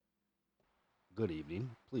good evening.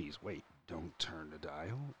 Please wait. Don't turn the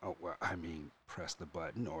dial. Oh, well, I mean, press the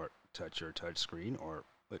button or touch your touch screen or,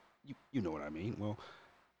 but you know what I mean. Well,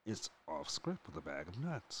 it's off script with a bag of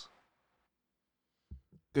nuts.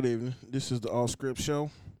 Good evening. This is the All Script Show,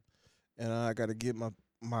 and I got to get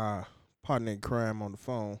my partner in crime on the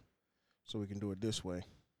phone so we can do it this way.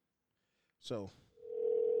 So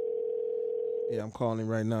yeah, I'm calling him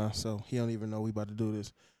right now, so he don't even know we about to do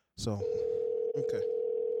this. So okay,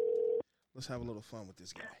 let's have a little fun with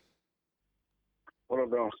this guy. What up,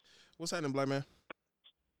 though? What's happening, black man?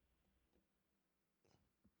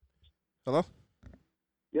 Hello?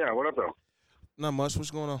 Yeah, what up, though? Not much. What's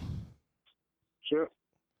going on? Shit.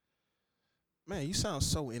 Man, you sound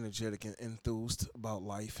so energetic and enthused about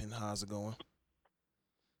life and how's it going.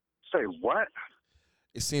 Say what?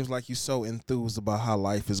 It seems like you're so enthused about how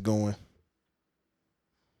life is going.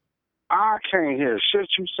 I can't hear shit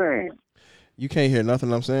you saying. You can't hear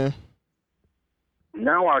nothing I'm saying?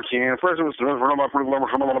 Now I can. First it was I'm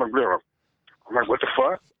like, what the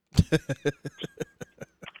fuck?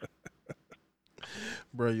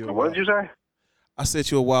 Bro, you're What did you say? I said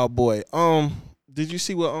you're a wild boy. Did you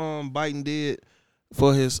see what Biden did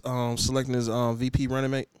for his selecting his VP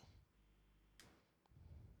running mate?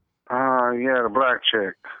 Yeah, the black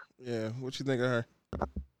chick. Yeah, what you think of her?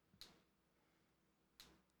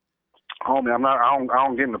 Homie, I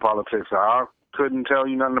don't get into politics. I couldn't tell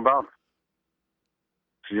you nothing about it.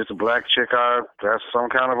 She's just a black chick. That's some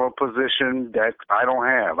kind of a position that I don't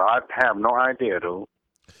have. I have no idea, dude.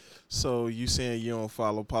 So you saying you don't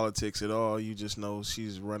follow politics at all? You just know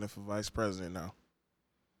she's running for vice president now.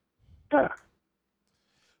 Yeah.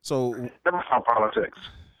 So Never found politics.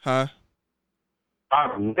 huh?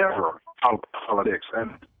 I've never found politics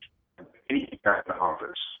and he got in the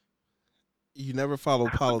office. You never follow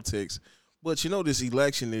politics, but you know this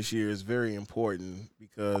election this year is very important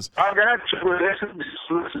because. I got you.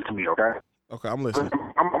 Listen to me, okay? Okay, I'm listening.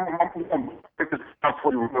 I'm going to pick this up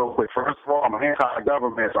for you real quick. First of all, I'm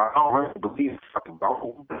anti-government, so I don't really believe fucking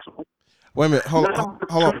government. Wait a minute, hold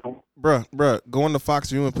on, bruh. Go into Fox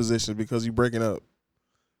viewing position because you breaking up.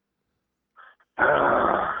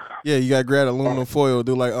 Yeah, you got to grab aluminum foil,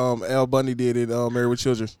 do like Al Bundy did it, Married with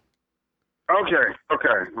Children. Okay.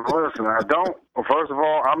 Listen, first of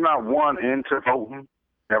all, I'm not one into voting.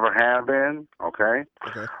 Never have been, okay?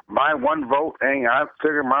 Okay. My one vote I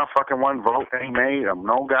figure my fucking one vote ain't made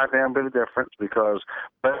no goddamn bit of difference because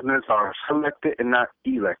presidents are selected and not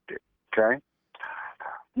elected, okay?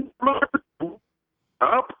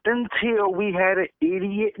 Up until we had an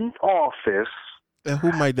idiot in office, And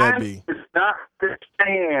who might that be? I did not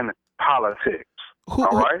understand politics, all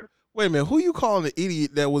right? Wait a minute, who you calling the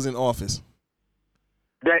idiot that was in office?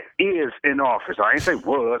 That is in office. I ain't say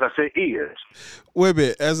was. I said is. Wait a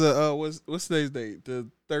minute. As a what's today's date? The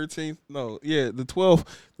 13th? No, yeah, the 12th.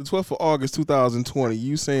 The 12th of August, 2020.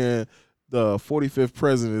 You saying the 45th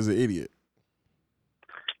president is an idiot?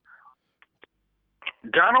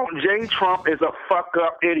 Donald J. Trump is a fuck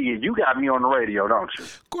up idiot. You got me on the radio, don't you?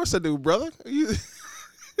 Of course I do, brother.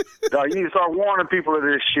 No, you need to start warning people of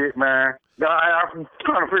this shit, man. I'm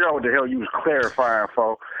trying to figure out what the hell you was clarifying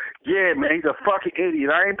for. Yeah, man, he's a fucking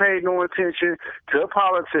idiot. I ain't paid no attention to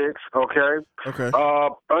politics, okay? Okay.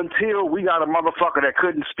 Until we got a motherfucker that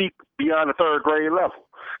couldn't speak beyond the third grade level.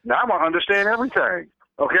 Now I'm gonna understand everything,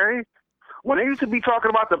 okay? When they used to be talking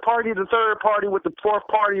about the party, the third party with the fourth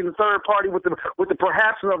party, and the third party with the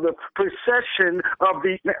perhaps of the procession of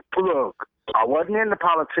the look. I wasn't into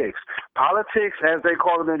politics. Politics, as they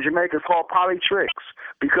call it in Jamaica, is called polytricks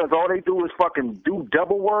because all they do is fucking do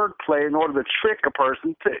double wordplay in order to trick a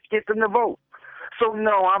person to get them to vote. So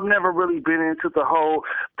no, I've never really been into the whole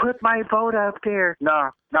put my vote up there. Nah,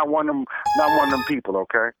 not one of them people.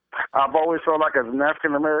 Okay, I've always felt like as an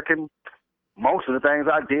African American, most of the things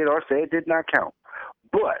I did or said did not count.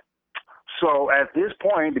 But so at this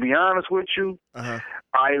point, to be honest with you,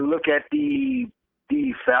 I look at the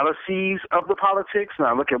fallacies of the politics, and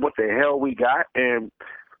I look at what the hell we got, and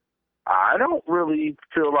I don't really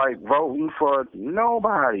feel like voting for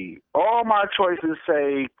nobody. All my choices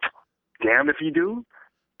say, damned if you do,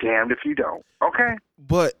 damned if you don't. Okay?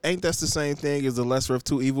 But ain't that the same thing as the lesser of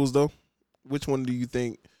two evils, though? Which one do you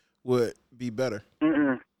think would be better?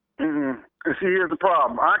 See, here's the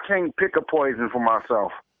problem. I can't pick a poison for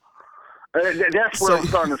myself. That's what I'm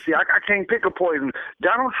starting to see. I can't pick a poison.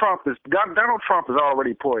 Donald Trump is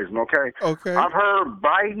already poison. Okay. Okay. I've heard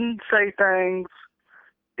Biden say things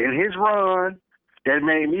in his run that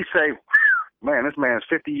made me say, "Man, this man's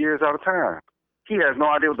 50 years out of time. He has no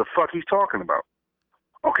idea what the fuck he's talking about."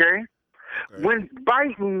 Okay. When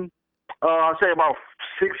Biden, say about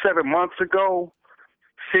 6-7 months ago,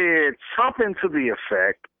 said something to the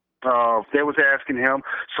effect of, they was asking him,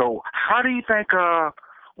 so how do you think,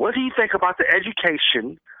 what do you think about the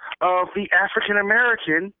education of the African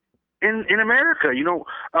American in America? You know,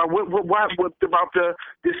 what about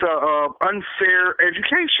this unfair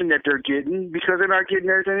education that they're getting because they're not getting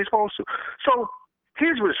everything they're supposed to? So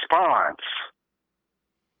his response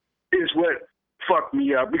is what fucked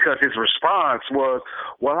me up, because his response was,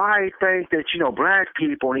 well, I think that, you know, black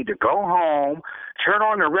people need to go home, turn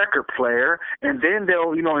on the record player, and then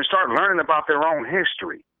they'll, you know, and start learning about their own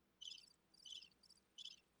history.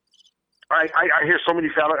 I hear so many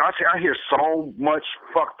fellas, I hear so much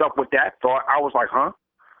fucked up with that thought. I was like, huh?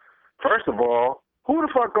 First of all, who the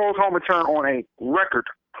fuck goes home and turn on a record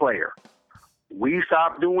player? We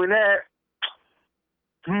stopped doing that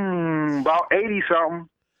about 80-something.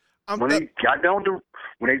 When they got down to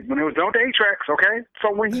when it was down to 8 tracks, okay.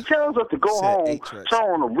 So when he tells us to go home, turn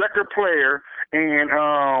on a record player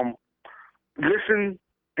and listen,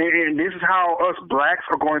 and this is how us blacks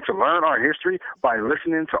are going to learn our history, by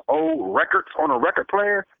listening to old records on a record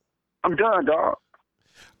player, I'm done, dog.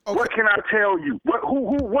 Okay. What can I tell you? What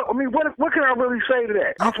can I really say to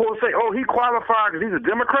that? I'm supposed to say, oh, he qualified because he's a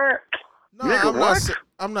Democrat? No, nigga,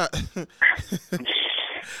 I'm not.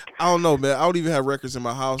 I don't know, man. I don't even have records in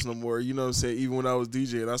my house no more. You know what I'm saying? Even when I was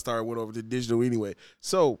DJing, I went over to digital anyway.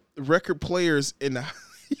 So record players in the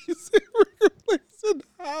record players in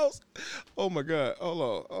the house. Oh my God.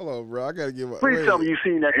 Hold on, bro. I gotta get my. Please tell me you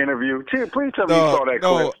seen that interview. Please tell me you saw that clip.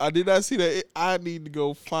 No, I did not see that. I need to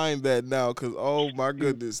go find that now, because oh my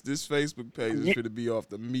goodness, this Facebook page is going to be off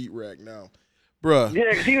the meat rack now. Bruh. Yeah,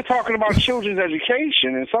 because he was talking about children's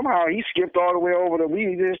education, and somehow he skipped all the way over to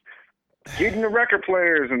we just getting the record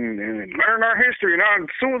players and learn our history. And as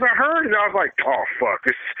soon as I heard it, I was like, oh, fuck.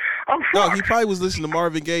 I'm fucked. No, he probably was listening to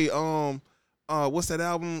Marvin Gaye. What's that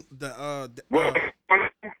album?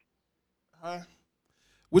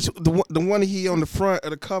 Which the one he on the front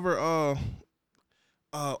of the cover, I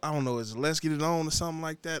don't know, is Let's Get It On or something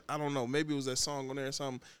like that? I don't know. Maybe it was that song on there or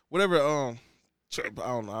something. Whatever, I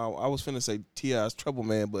don't know. I was finna say T.I.'s Trouble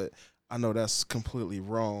Man, but I know that's completely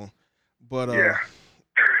wrong. But yeah.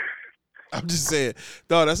 I'm just saying,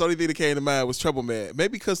 dog, that's the only thing that came to mind was Trouble Man.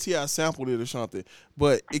 Maybe because T.I. sampled it or something,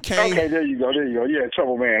 but it came. Okay, there you go. Yeah,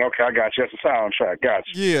 Trouble Man. Okay, I got you. That's the soundtrack. Got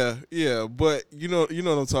you. Yeah. But you know what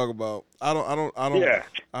I'm talking about. I don't. Yeah.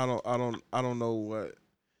 I don't know what.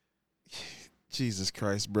 Jesus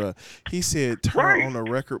Christ, bro. He said turn on a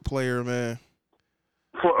record player, man.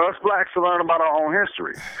 For us blacks to learn about our own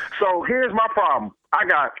history. So here's my problem. I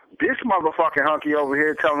got this motherfucking hunky over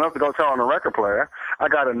here telling us to go turn on the record player. I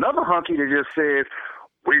got another hunky that just says,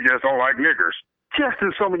 we just don't like niggers. Just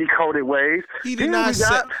in so many coded ways. He did not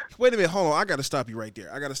say, wait a minute, hold on. I got to stop you right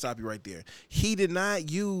there. He did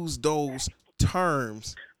not use those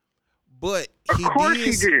terms, but he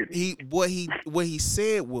did. What he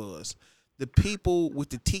said was, the people with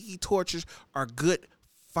the tiki torches are good,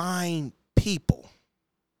 fine people.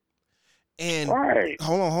 And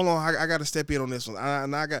hold on. I got to step in on this one.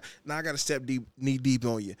 I got to step knee deep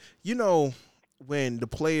on you. You know, when the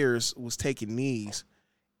players was taking knees,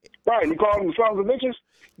 right? You call them sons of bitches.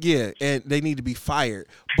 Yeah, and they need to be fired.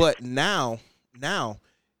 But now,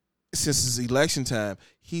 since it's election time,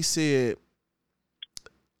 he said,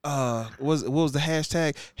 what was the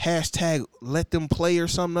hashtag? Hashtag let them play or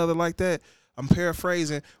something other like that. I'm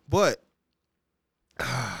paraphrasing, but.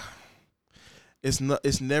 It's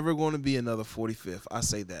never going to be another 45th. I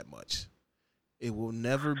say that much. It will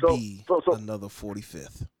never be another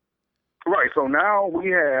 45th. Right. So now we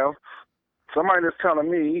have somebody that's telling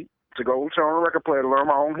me to go turn on a record player to learn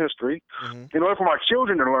my own history, in order for my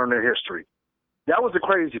children to learn their history. That was the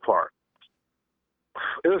crazy part.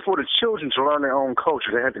 It was for the children to learn their own culture.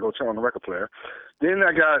 They had to go turn on the record player. Then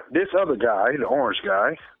I got this other guy, the orange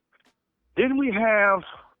guy. Then we have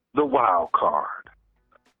the wild card.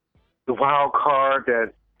 The wild card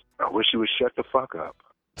that I wish he would shut the fuck up.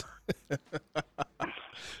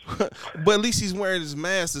 But at least he's wearing his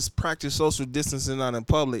mask to practice social distancing out in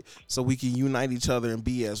public, so we can unite each other and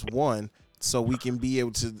be as one, so we can be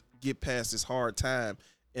able to get past this hard time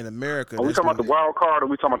in America. Are we talking about the wild card, or are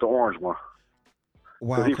we talking about the orange one?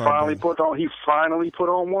 Wild he card, finally put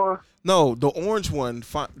on one? No, the orange one.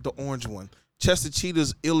 Chester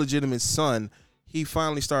Cheetah's illegitimate son. He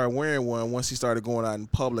finally started wearing one once he started going out in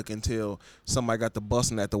public, until somebody got the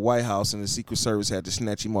busting at the White House and the Secret Service had to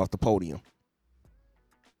snatch him off the podium.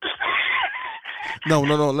 No.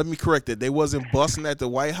 Let me correct that. They wasn't busting at the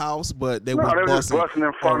White House, but they were busting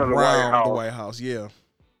in front of the White House. The White House, yeah.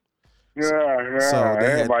 Yeah. So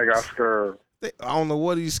everybody got scared. I don't know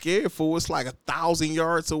what he's scared for. It's like 1,000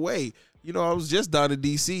 yards away. You know, I was just down in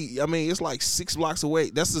D.C. I mean, it's like 6 blocks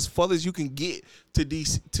away. That's as far as you can get to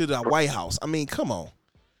DC, to the White House. I mean, come on.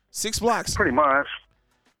 6 blocks. Pretty much.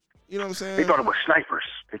 You know what I'm saying? They thought it was snipers.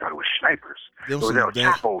 It was some El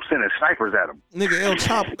damn- Chapo sending snipers at them. Nigga,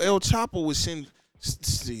 El Chapo was sending.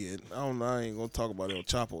 Shit, I don't know. I ain't gonna talk about El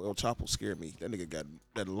Chapo. El Chapo scared me. That nigga got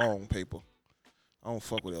that long paper. I don't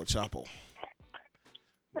fuck with El Chapo.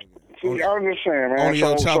 See, I was just saying, man. Only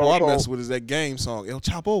El Chapo I mess with is that game song, El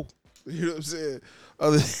Chapo. You know what I'm saying?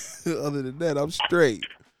 Other than that, I'm straight.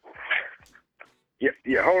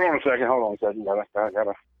 Yeah. Hold on a second.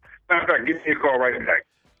 Gotta. Matter of fact, give me a call right back.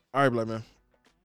 All right, black man.